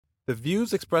The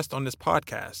views expressed on this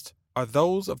podcast are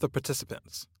those of the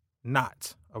participants,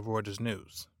 not of Reuters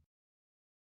News.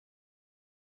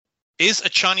 Is a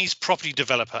Chinese property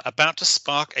developer about to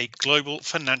spark a global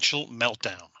financial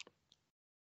meltdown?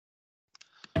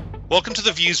 Welcome to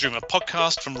the Viewsroom, a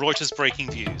podcast from Reuters Breaking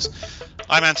Views.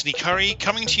 I'm Anthony Curry,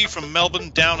 coming to you from Melbourne,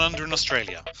 down under in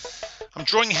Australia. I'm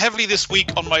drawing heavily this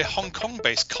week on my Hong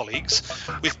Kong-based colleagues,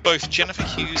 with both Jennifer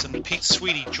Hughes and Pete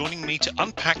Sweeney joining me to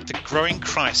unpack the growing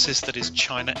crisis that is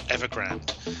China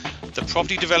Evergrande. The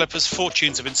property developers'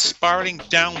 fortunes have been spiralling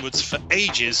downwards for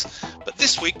ages, but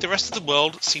this week the rest of the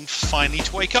world seemed finally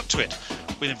to wake up to it,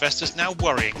 with investors now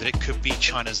worrying that it could be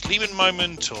China's Lehman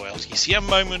moment or LTCM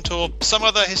moment or some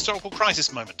other historical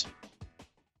crisis moment.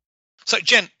 So,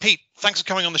 Jen, Pete, thanks for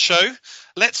coming on the show.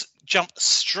 Let's jump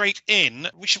straight in.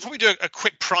 We should probably do a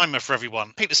quick primer for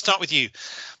everyone. Pete, to start with you,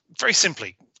 very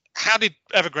simply, how did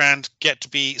Evergrande get to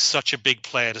be such a big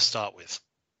player to start with?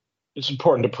 It's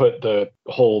important to put the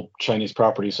whole Chinese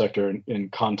property sector in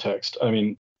context. I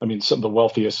mean, some of the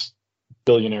wealthiest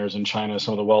billionaires in China,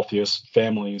 some of the wealthiest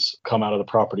families come out of the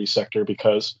property sector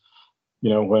because,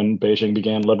 when Beijing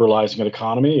began liberalizing an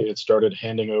economy, it started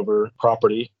handing over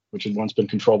property, which had once been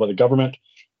controlled by the government,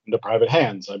 into private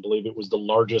hands. I believe it was the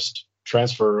largest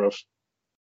transfer of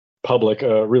public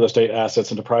real estate assets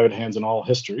into private hands in all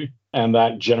history. And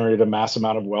that generated a mass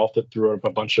amount of wealth that threw up a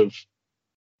bunch of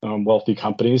wealthy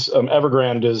companies.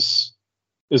 Evergrande is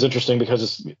interesting because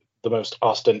it's the most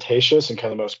ostentatious and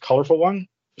kind of the most colorful one.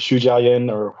 Xu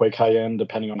Jiayin or Hui Kaiyan,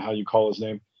 depending on how you call his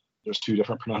name. There's two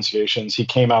different pronunciations. He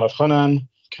came out of Henan,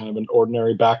 kind of an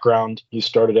ordinary background. He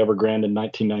started Evergrande in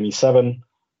 1997.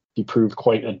 He proved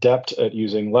quite adept at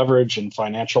using leverage in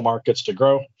financial markets to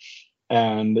grow.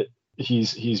 And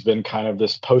he's been kind of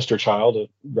this poster child, a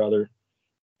rather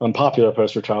unpopular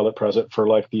poster child at present, for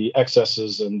like the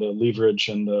excesses and the leverage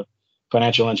and the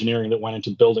financial engineering that went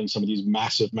into building some of these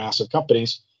massive, massive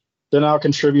companies. They now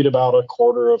contribute about a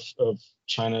quarter of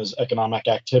China's economic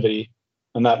activity.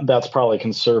 And that's probably a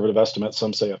conservative estimate.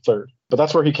 Some say a third. But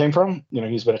that's where he came from.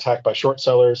 He's been attacked by short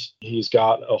sellers. He's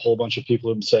got a whole bunch of people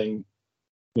who've been saying,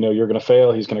 you're going to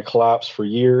fail. He's going to collapse for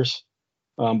years.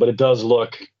 But it does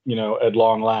look, at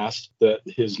long last that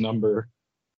his number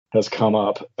has come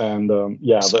up. And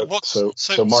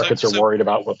so markets are worried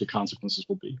about what the consequences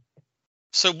will be.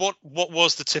 So what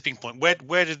was the tipping point?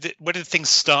 Where did things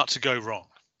start to go wrong?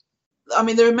 I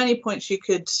mean, there are many points you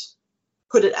could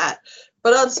put it at,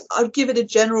 but I'd give it a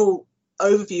general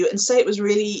overview and say it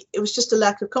was just a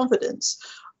lack of confidence.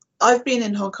 I've been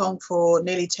in Hong Kong for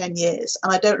nearly 10 years,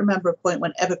 and I don't remember a point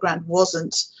when Evergrande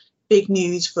wasn't big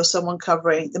news for someone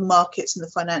covering the markets and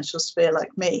the financial sphere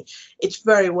like me. It's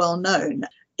very well known.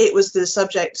 It was the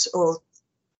subject or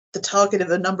the target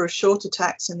of a number of short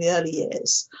attacks in the early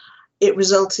years. It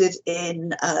resulted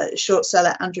in short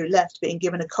seller Andrew Left being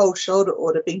given a cold shoulder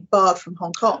order, being barred from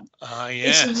Hong Kong.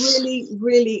 Yes. It's a really,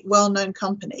 really well-known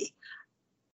company,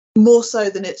 more so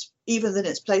than its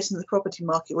place in the property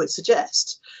market would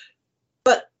suggest.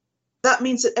 But that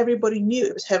means that everybody knew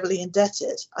it was heavily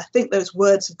indebted. I think those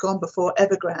words have gone before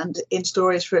Evergrande in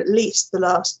stories for at least the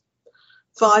last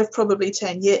 5, probably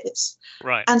 10 years.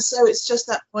 Right. And so it's just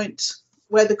that point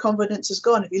where the confidence has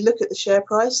gone. If you look at the share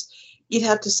price, you'd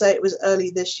have to say it was early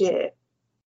this year,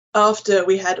 after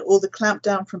we had all the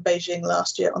clampdown from Beijing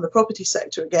last year on the property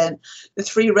sector again, the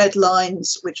 3 red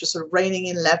lines, which are sort of reining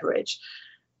in leverage.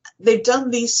 They've done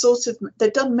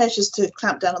measures to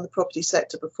clamp down on the property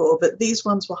sector before, but these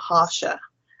ones were harsher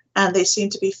and they seem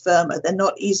to be firmer. They're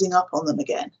not easing up on them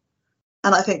again.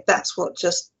 And I think that's what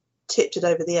just tipped it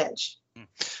over the edge.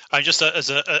 I just,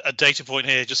 as a data point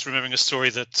here, just remembering a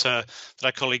story that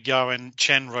our colleague Yawen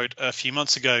Chen wrote a few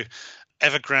months ago.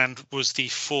 Evergrande was the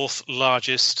 4th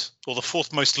largest or the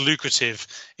 4th most lucrative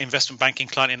investment banking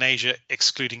client in Asia,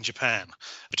 excluding Japan,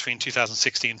 between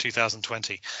 2016 and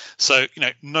 2020. So,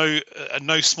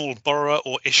 no small borrower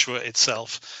or issuer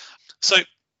itself. So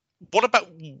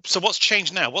what's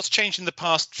changed now? What's changed in the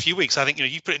past few weeks? I think,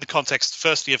 you put it in the context,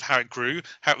 firstly, of how it grew,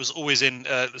 how it was always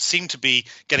seemed to be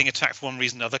getting attacked for one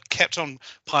reason or another, kept on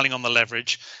piling on the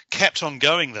leverage, kept on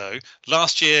going, though.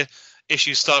 Last year,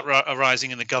 issues start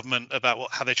arising in the government about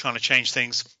how they're trying to change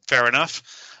things. Fair enough.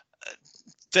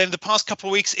 Then the past couple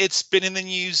of weeks, it's been in the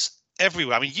news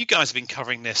everywhere. I mean, you guys have been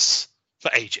covering this for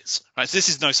ages, right? So this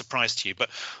is no surprise to you. But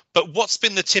what's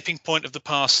been the tipping point of the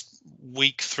past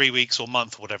week, 3 weeks, or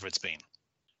month, or whatever it's been?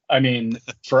 I mean,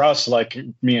 for us, like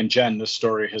me and Jen, this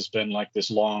story has been like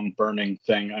this long burning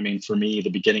thing. I mean, for me, the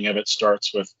beginning of it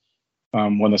starts with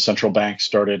when the central bank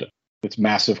started its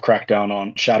massive crackdown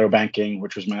on shadow banking,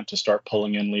 which was meant to start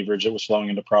pulling in leverage that was flowing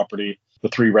into property. the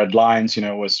three red lines,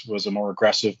 was a more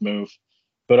aggressive move.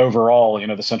 But overall,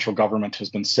 the central government has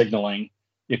been signaling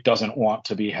it doesn't want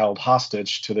to be held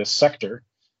hostage to this sector,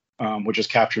 which has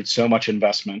captured so much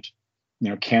investment,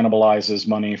 cannibalizes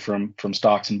money from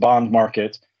stocks and bond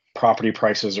market. Property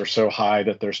prices are so high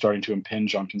that they're starting to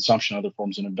impinge on consumption, other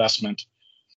forms of investment.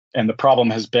 And the problem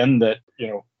has been that,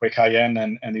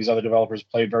 Weikayan and these other developers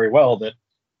played very well, that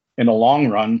in the long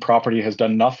run, property has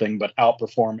done nothing but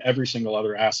outperform every single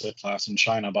other asset class in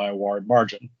China by a wide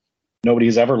margin. Nobody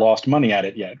has ever lost money at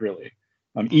it yet, really.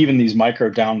 Even these micro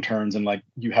downturns, and like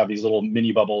you have these little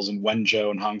mini bubbles in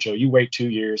Wenzhou and Hangzhou, you wait 2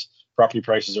 years, property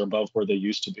prices are above where they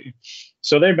used to be.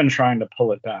 So they've been trying to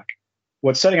pull it back.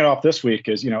 What's setting it off this week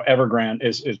is, Evergrande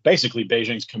is basically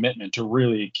Beijing's commitment to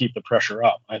really keep the pressure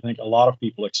up. I think a lot of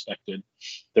people expected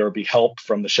there would be help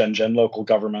from the Shenzhen local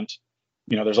government.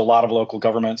 There's a lot of local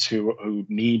governments who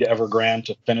need Evergrande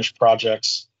to finish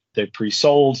projects they've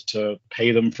pre-sold, to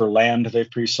pay them for land they've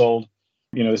pre-sold.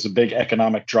 There's a big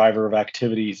economic driver of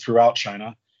activity throughout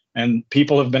China. And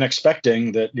people have been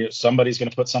expecting that somebody's going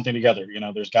to put something together.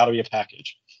 There's got to be a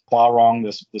package. Huarong,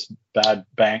 this bad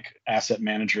bank asset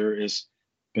manager, is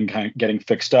been kind of getting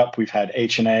fixed up. We've had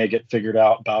H&A get figured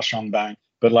out, Baoshan Bank.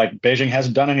 But Beijing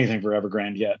hasn't done anything for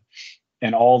Evergrande yet.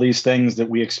 And all these things that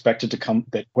we expected to come,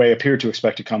 that we appeared to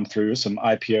expect to come through, some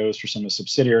IPOs for some of the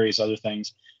subsidiaries, other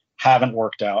things, haven't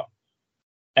worked out.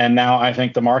 And now I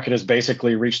think the market has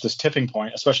basically reached this tipping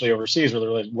point, especially overseas, where they're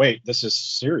like, wait, this is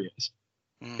serious.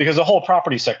 Because the whole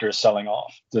property sector is selling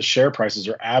off. The share prices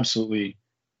are absolutely,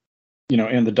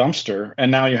 in the dumpster.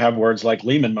 And now you have words like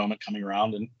Lehman moment coming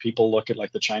around, and people look at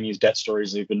the Chinese debt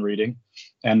stories they've been reading,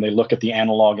 and they look at the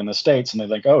analog in the States, and they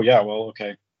think, oh yeah, well,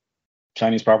 okay,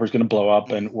 Chinese property is going to blow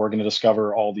up, and we're going to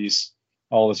discover all this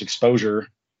exposure,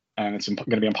 and it's going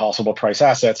to be impossible to price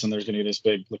assets, and there's going to be this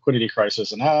big liquidity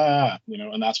crisis, and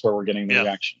and that's where we're getting the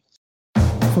reaction.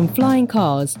 From flying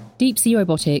cars, deep-sea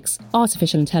robotics,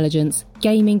 artificial intelligence,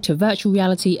 gaming to virtual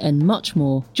reality and much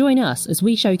more. Join us as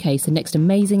we showcase the next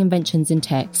amazing inventions in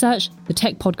tech. Search the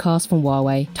Tech Podcast from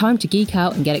Huawei. Time to geek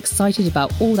out and get excited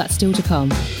about all that's still to come.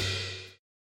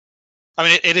 I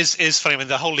mean, it is funny. I mean,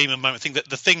 the whole Lehman moment thing.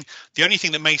 The only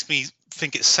thing that makes me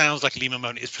think it sounds like a Lehman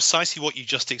moment is precisely what you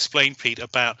just explained, Pete,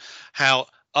 about how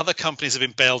other companies have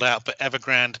been bailed out, but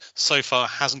Evergrande so far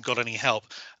hasn't got any help.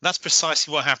 And that's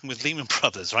precisely what happened with Lehman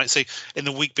Brothers, right? So in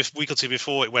the week or two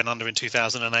before it went under in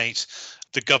 2008,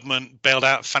 the government bailed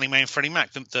out Fannie Mae and Freddie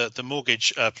Mac, the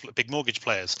mortgage big mortgage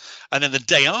players, and then the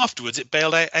day afterwards it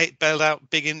bailed out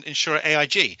big insurer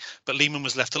AIG, but Lehman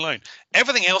was left alone.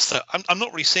 Everything else, though, I'm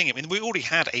not really seeing it. I mean, we already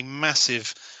had a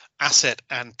massive asset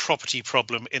and property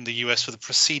problem in the US for the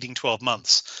preceding 12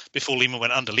 months before Lehman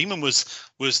went under. Lehman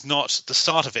was not the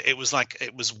start of it. It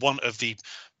was one of the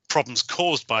problems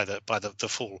caused by the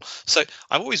fall. So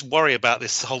I always worry about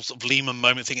this whole sort of Lehman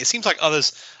moment thing. It seems like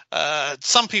others,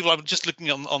 some people, I'm just looking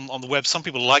on the web, some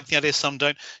people like the idea, some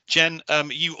don't. Jen,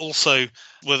 you also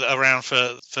were around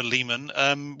for Lehman.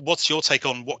 What's your take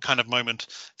on what kind of moment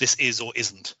this is or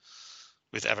isn't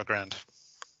with Evergrande?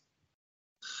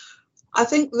 I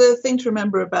think the thing to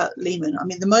remember about Lehman, I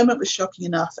mean, the moment was shocking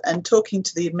enough, and talking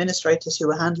to the administrators who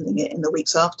were handling it in the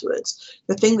weeks afterwards,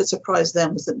 the thing that surprised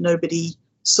them was that nobody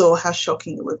saw how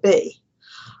shocking it would be.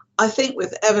 I think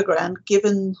with Evergrande,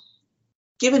 given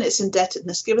its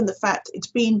indebtedness, given the fact it's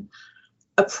been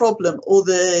a problem or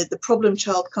the problem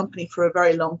child company for a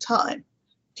very long time,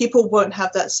 people won't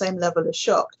have that same level of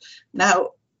shock.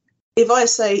 Now, if I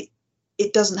say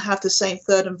it doesn't have the same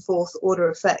third and fourth order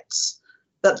effects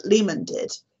that Lehman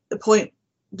did, the point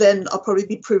then I'll probably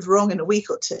be proved wrong in a week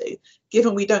or two.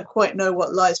 Given we don't quite know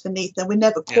what lies beneath, then we're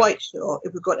never quite sure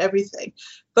if we've got everything.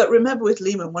 But remember, with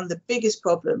Lehman, one of the biggest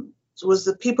problems was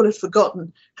that people had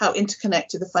forgotten how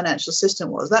interconnected the financial system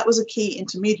was. That was a key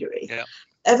intermediary. Yeah.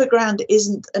 Evergrande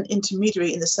isn't an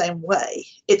intermediary in the same way.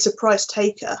 It's a price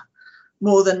taker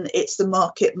more than it's the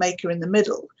market maker in the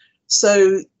middle.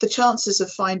 So the chances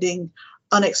of finding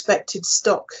unexpected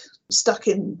stock stuck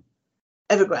in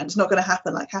Evergrande is not going to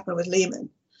happen like happened with Lehman.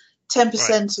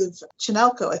 10% of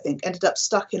Chinalco, I think, ended up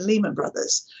stuck in Lehman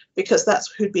Brothers because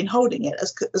that's who'd been holding it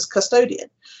as custodian.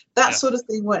 That sort of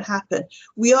thing won't happen.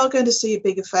 We are going to see a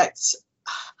big effect.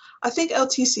 I think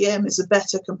LTCM is a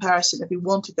better comparison if we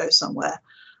want to go somewhere,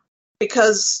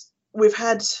 because we've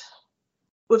had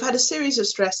a series of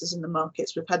stresses in the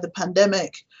markets. We've had the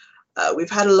pandemic. We've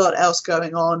had a lot else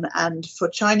going on. And for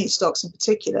Chinese stocks in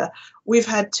particular, we've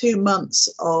had 2 months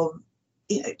of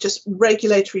just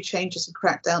regulatory changes and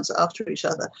crackdowns after each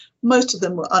other. Most of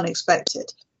them were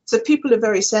unexpected. So people are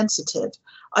very sensitive.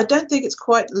 I don't think it's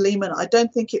quite Lehman. I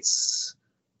don't think it's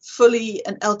fully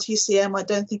an LTCM. I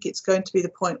don't think it's going to be the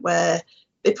point where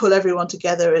they pull everyone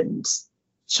together and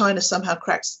China somehow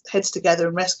cracks heads together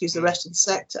and rescues the rest of the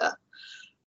sector.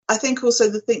 I think also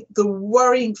the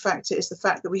worrying factor is the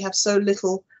fact that we have so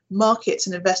little, markets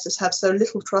and investors have so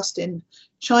little trust in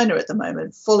China at the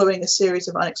moment, following a series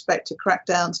of unexpected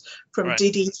crackdowns from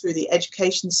Didi through the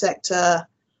education sector,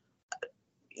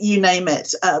 you name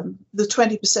it. The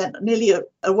 20%, nearly a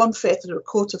 1/5 or a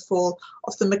quarter fall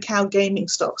of the Macau gaming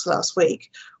stocks last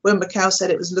week, when Macau said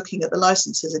it was looking at the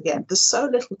licenses again. There's so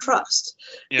little trust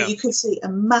that you could see a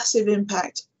massive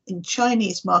impact in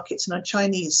Chinese markets and on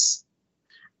Chinese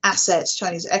assets,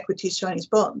 Chinese equities, Chinese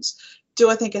bonds.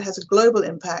 Do I think it has a global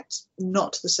impact?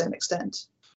 Not to the same extent.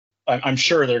 I'm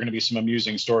sure there are going to be some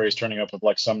amusing stories turning up of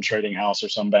like some trading house or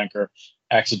some banker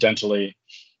accidentally,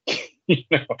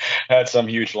 had some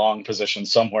huge long position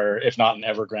somewhere, if not in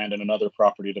Evergrande and another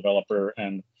property developer.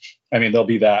 And I mean, there'll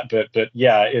be that. But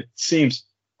yeah, it seems,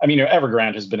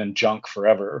 Evergrande has been in junk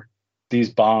forever. These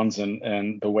bonds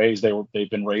and the ways they've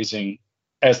been raising,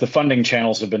 as the funding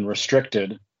channels have been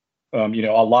restricted, a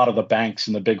lot of the banks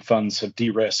and the big funds have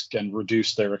de-risked and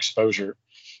reduced their exposure.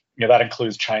 That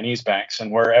includes Chinese banks,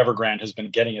 and where Evergrande has been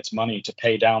getting its money to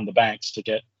pay down the banks to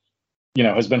get,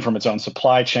 has been from its own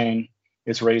supply chain.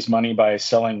 It's raised money by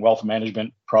selling wealth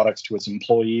management products to its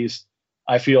employees.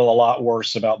 I feel a lot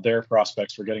worse about their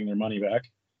prospects for getting their money back.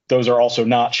 Those are also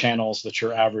not channels that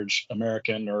your average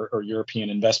American or European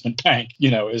investment bank,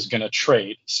 is going to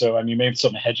trade. So, maybe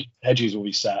some hedgies will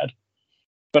be sad.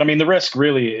 But the risk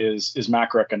really is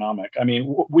macroeconomic.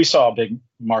 We saw a big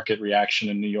market reaction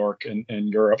in New York and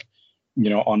Europe,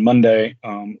 on Monday.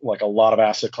 Like a lot of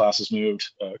asset classes moved.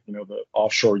 The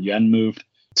offshore yen moved.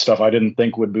 Stuff I didn't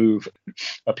think would move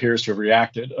appears to have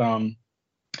reacted.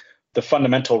 The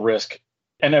fundamental risk,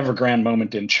 an Evergrande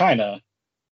moment in China,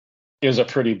 is a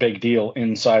pretty big deal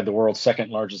inside the world's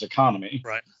second largest economy.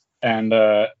 Right. And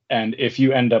if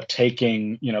you end up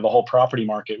taking, the whole property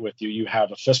market with you, you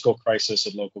have a fiscal crisis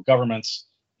at local governments,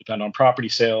 depend on property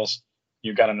sales.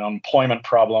 You've got an unemployment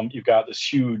problem. You've got this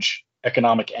huge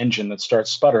economic engine that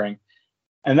starts sputtering.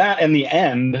 And that in the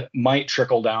end might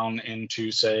trickle down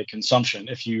into, say, consumption.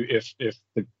 If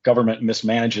the government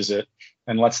mismanages it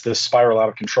and lets this spiral out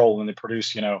of control and they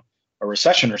produce, a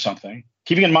recession or something,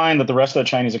 keeping in mind that the rest of the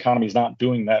Chinese economy is not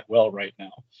doing that well right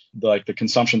now. Like the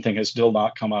consumption thing has still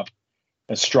not come up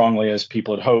as strongly as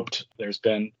people had hoped. There's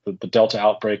been the Delta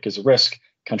outbreak is a risk.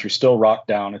 Country's still rocked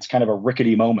down. It's kind of a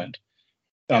rickety moment.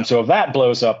 So if that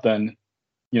blows up, then,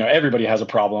 everybody has a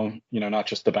problem, not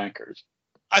just the bankers.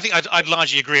 I think I'd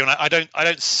largely agree on that. I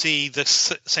don't see the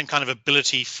same kind of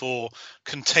ability for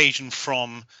contagion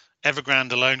from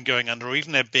Evergrande alone going under, or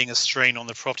even there being a strain on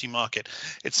the property market.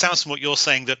 It sounds from what you're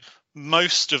saying that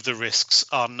most of the risks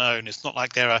are known. It's not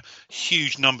like there are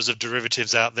huge numbers of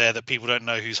derivatives out there that people don't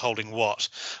know who's holding what,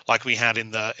 like we had in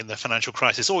the financial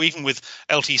crisis, or even with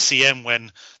LTCM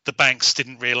when the banks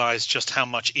didn't realize just how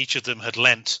much each of them had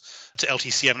lent to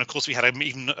LTCM. And of course, we had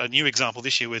even a new example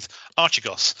this year with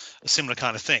Archegos, a similar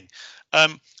kind of thing.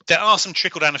 There are some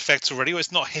trickle-down effects already.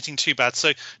 It's not hitting too bad.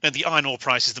 So the iron ore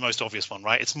price is the most obvious one,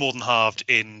 right? It's more than halved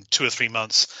in 2 or 3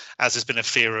 months, as there's been a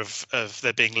fear of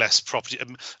there being less property,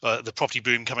 the property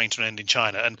boom coming to an end in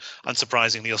China. And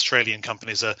unsurprisingly, Australian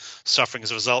companies are suffering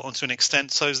as a result, and to an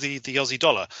extent, so is the Aussie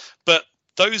dollar. But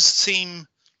those seem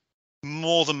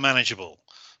more than manageable.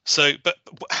 So, but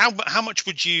how much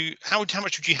would you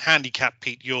handicap,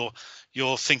 Pete,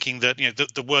 your thinking that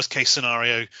the worst case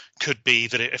scenario could be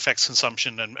that it affects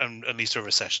consumption and leads to a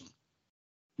recession?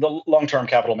 The long-term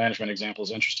capital management example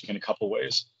is interesting in a couple of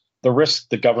ways. The risk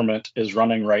the government is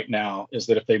running right now is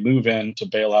that if they move in to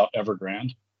bail out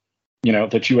Evergrande,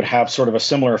 that you would have sort of a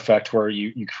similar effect where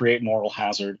you create moral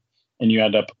hazard and you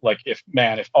end up like if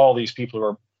all these people who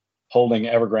are holding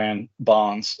Evergrande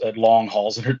bonds at long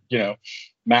hauls that are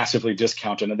massively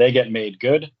discounted and they get made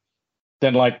good,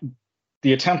 then like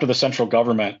the attempt of the central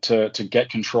government to get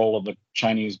control of the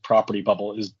Chinese property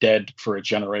bubble is dead for a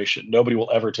generation. Nobody will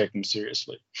ever take them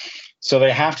seriously. So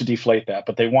they have to deflate that,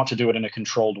 but they want to do it in a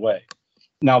controlled way.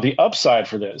 Now, the upside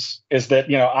for this is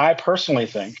that, I personally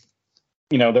think,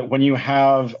 that when you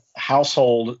have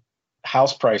household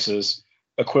house prices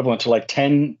equivalent to like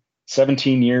 10,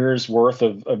 17 years worth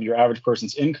of your average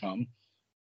person's income,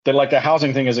 that like the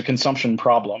housing thing is a consumption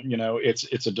problem.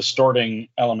 It's a distorting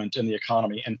element in the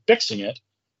economy, and fixing it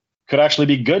could actually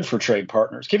be good for trade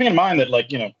partners. Keeping in mind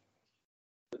that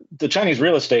the Chinese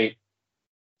real estate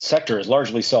sector is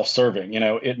largely self-serving.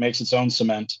 It makes its own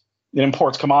cement. It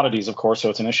imports commodities, of course, so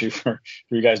it's an issue for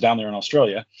you guys down there in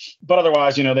Australia. But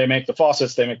otherwise, they make the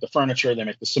faucets, they make the furniture, they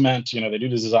make the cement, they do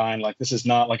the design. Like, this is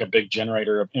not like a big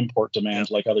generator of import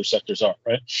demand like other sectors are,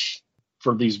 right?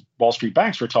 For these Wall Street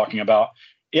banks we're talking about,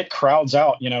 it crowds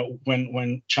out,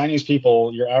 when Chinese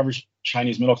people, your average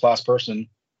Chinese middle-class person,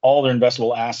 all their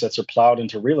investable assets are plowed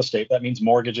into real estate. That means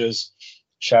mortgages,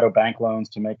 shadow bank loans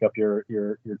to make up your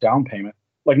down payment.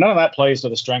 Like, none of that plays to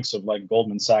the strengths of like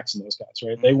Goldman Sachs and those guys,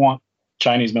 right? They want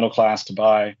Chinese middle class to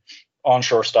buy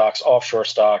onshore stocks, offshore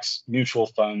stocks, mutual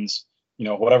funds,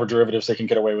 whatever derivatives they can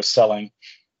get away with selling.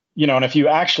 And if you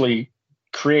actually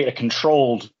create a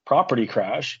controlled property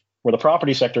crash where the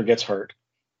property sector gets hurt,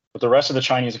 but the rest of the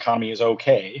Chinese economy is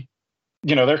okay,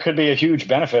 there could be a huge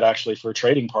benefit actually for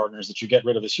trading partners that you get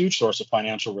rid of this huge source of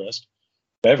financial risk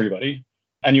to everybody.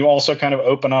 And you also kind of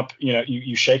open up,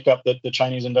 you shake up the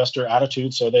Chinese investor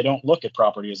attitude so they don't look at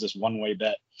property as this one-way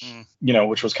bet,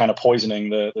 which was kind of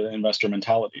poisoning the investor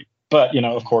mentality. But,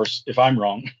 of course, if I'm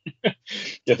wrong,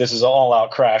 if this is an all-out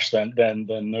crash, then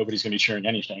nobody's going to be cheering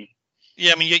anything.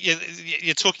 Yeah, I mean,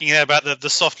 you're talking here about the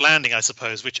soft landing, I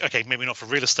suppose, which, okay, maybe not for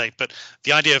real estate, but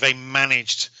the idea of a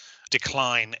managed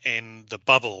decline in the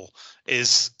bubble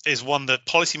is one that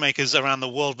policymakers around the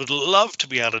world would love to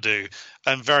be able to do,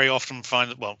 and very often find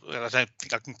that, well, I don't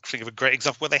think I can think of a great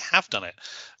example where they have done it.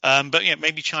 But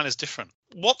maybe China's different.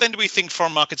 What then do we think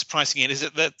foreign markets are pricing in? Is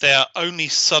it that they're only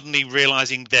suddenly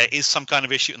realizing there is some kind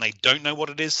of issue and they don't know what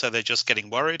it is, so they're just getting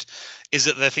worried? Is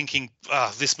it they're thinking,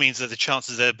 this means that the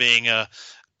chances there being a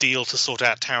deal to sort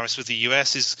out tariffs with the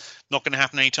US is not going to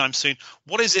happen anytime soon?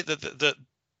 What is it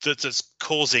that's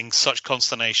causing such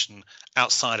consternation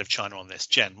outside of China on this?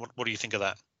 Jen, what do you think of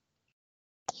that?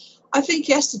 I think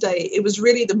yesterday it was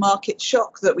really the market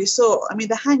shock that we saw. I mean,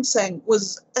 the Hang Seng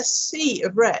was a sea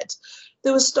of red.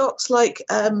 There were stocks like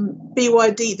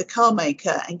BYD, the car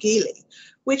maker, and Geely,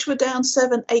 which were down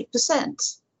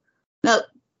 7-8%. Now,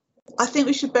 I think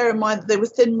we should bear in mind that they were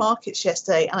thin markets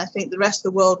yesterday, and I think the rest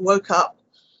of the world woke up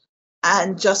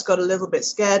and just got a little bit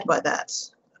scared by that.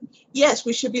 Yes,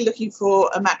 we should be looking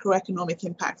for a macroeconomic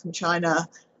impact from China.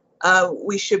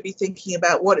 We should be thinking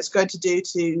about what it's going to do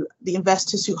to the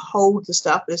investors who hold the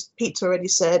stuff. As Pete's already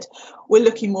said, we're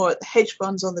looking more at the hedge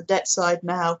funds on the debt side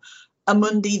now.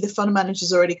 Amundi, the fund manager,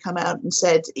 has already come out and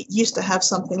said it used to have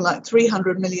something like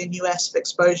 300 million US of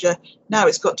exposure. Now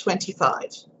it's got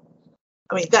 25.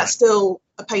 I mean, that's still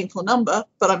a painful number,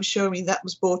 but I'm showing that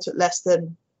was bought at less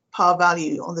than par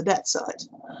value on the debt side.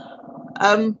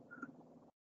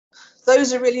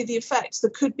 Those are really the effects.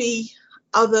 There could be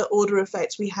other order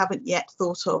effects we haven't yet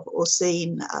thought of or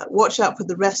seen. Watch out for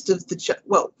the rest of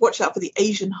watch out for the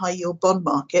Asian high yield bond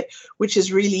market, which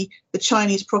is really the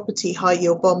Chinese property high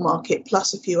yield bond market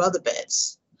plus a few other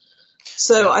bits.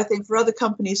 So I think for other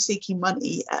companies seeking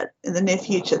money in the near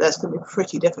future, that's going to be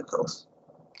pretty difficult.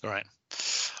 All right.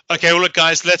 Okay, well, look,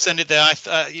 guys, let's end it there.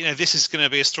 This is going to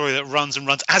be a story that runs and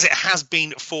runs, as it has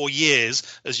been for years,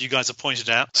 as you guys have pointed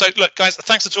out. So, look, guys,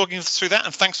 thanks for talking us through that,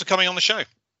 and thanks for coming on the show.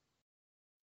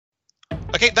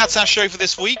 Okay, that's our show for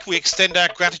this week. We extend our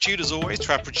gratitude, as always,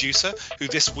 to our producer, who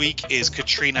this week is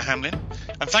Katrina Hamlin.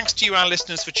 And thanks to you, our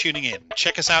listeners, for tuning in.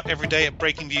 Check us out every day at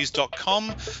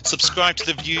breakingviews.com. Subscribe to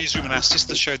the Viewsroom and our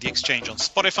sister show, The Exchange, on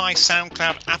Spotify,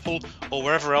 SoundCloud, Apple, or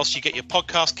wherever else you get your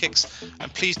podcast kicks.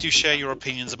 And please do share your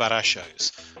opinions about our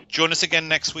shows. Join us again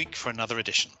next week for another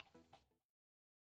edition.